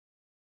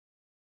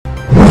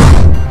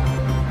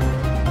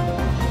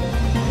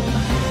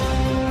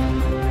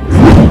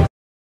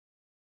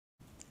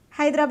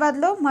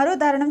హైదరాబాద్లో మరో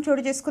దారుణం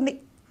చోటు చేసుకుంది.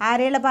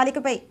 6 ఏళ్ల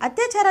బాలికపై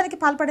అత్యాచారానికి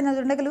పాల్పడిన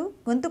దుండగులు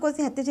గొంతు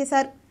కోసి హత్య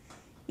చేశారు.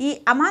 ఈ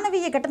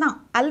అమానవీయ ఘటన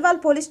అల్వాల్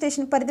పోలీస్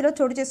స్టేషన్ పరిధిలో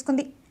చోటు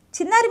చేసుకుంది.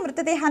 చిన్నారి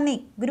మృతదేహాన్ని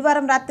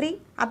గురువారం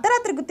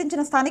అర్ధరాత్రి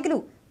గుర్తించిన స్థానికులు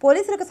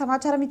పోలీసులకు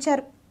సమాచారం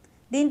ఇచ్చారు.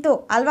 దీంతో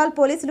అల్వాల్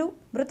పోలీసులు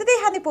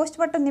మృతదేహాన్ని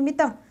పోస్టుమార్టం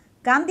నిమిత్తం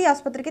గాంధీ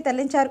ఆసుపత్రికి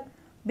తరలించారు.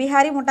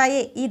 బిహారీ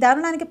ముఠాయే ఈ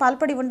దారుణానికి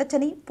పాల్పడి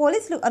ఉండొచ్చని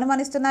పోలీసులు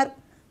అనుమానిస్తున్నారు.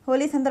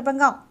 హోలీ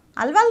సందర్భంగా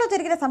అల్వాల్లో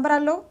జరిగిన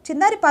సంబరాల్లో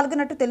చిన్నారి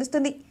పాల్గొన్నట్టు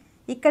తెలుస్తుంది.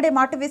 ఇక్కడే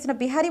మాటు వేసిన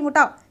బిహారీ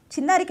ముఠా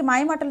చిన్నారికి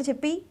మాయమాటలు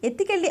చెప్పి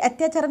ఎత్తికెళ్లి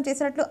అత్యాచారం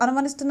చేసినట్లు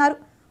అనుమానిస్తున్నారు.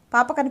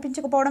 పాప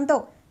కనిపించకపోవడంతో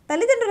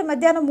తల్లిదండ్రులు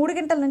మధ్యాహ్నం 3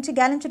 గంటల నుంచి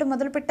గాలించడం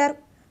మొదలుపెట్టారు.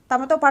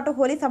 తమతో పాటు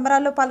హోలీ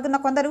సంబరాల్లో పాల్గొన్న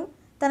కొందరు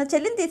తన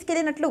చెల్లిని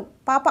తీసుకెళ్లినట్లు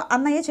పాప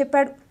అన్నయ్య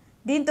చెప్పాడు.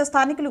 దీంతో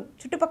స్థానికులు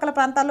చుట్టుపక్కల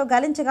ప్రాంతాల్లో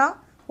గాలించగా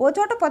ఓ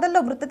చోట పొదల్లో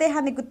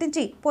మృతదేహాన్ని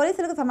గుర్తించి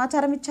పోలీసులకు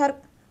సమాచారం ఇచ్చారు.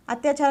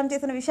 అత్యాచారం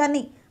చేసిన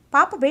విషయాన్ని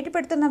పాప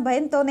బయటపెడుతున్న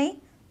భయంతోనే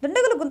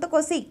దుండగులు గుంత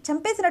కోసి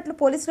చంపేసినట్లు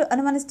పోలీసులు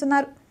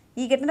అనుమానిస్తున్నారు.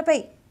 ఈ ఘటనపై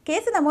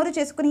కేసు నమోదు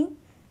చేసుకుని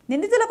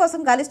నిందితుల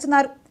కోసం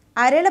గాలిస్తున్నారు.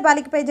 6 ఏళ్ల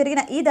బాలికపై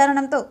జరిగిన ఈ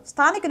దారుణంతో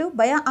స్థానికులు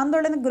భయ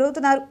ఆందోళనకు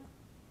గురవుతున్నారు.